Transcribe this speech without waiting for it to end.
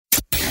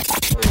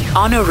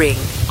honoring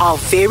our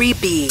very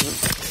being,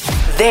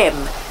 them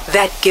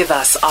that give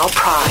us our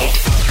pride,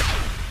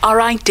 our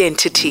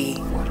identity.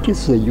 What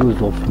is the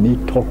use of me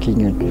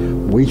talking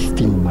and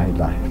wasting my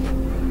life?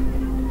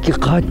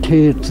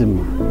 Kgatetse.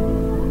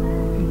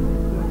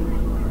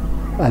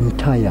 I'm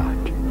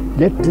tired.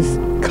 Let this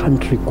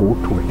country go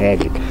to hell.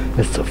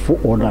 That's for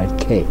all I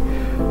care.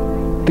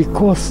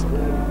 Because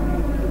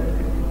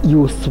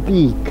you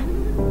speak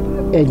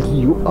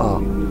and you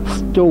are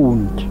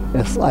stoned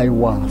as I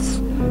was.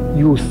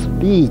 You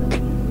speak,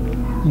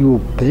 you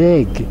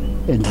beg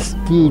and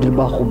steal.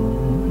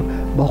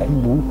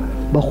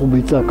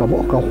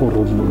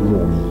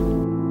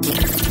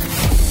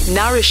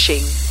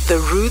 Nourishing the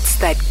roots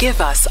that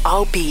give us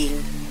our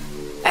being,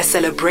 a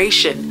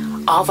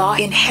celebration of our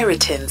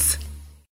inheritance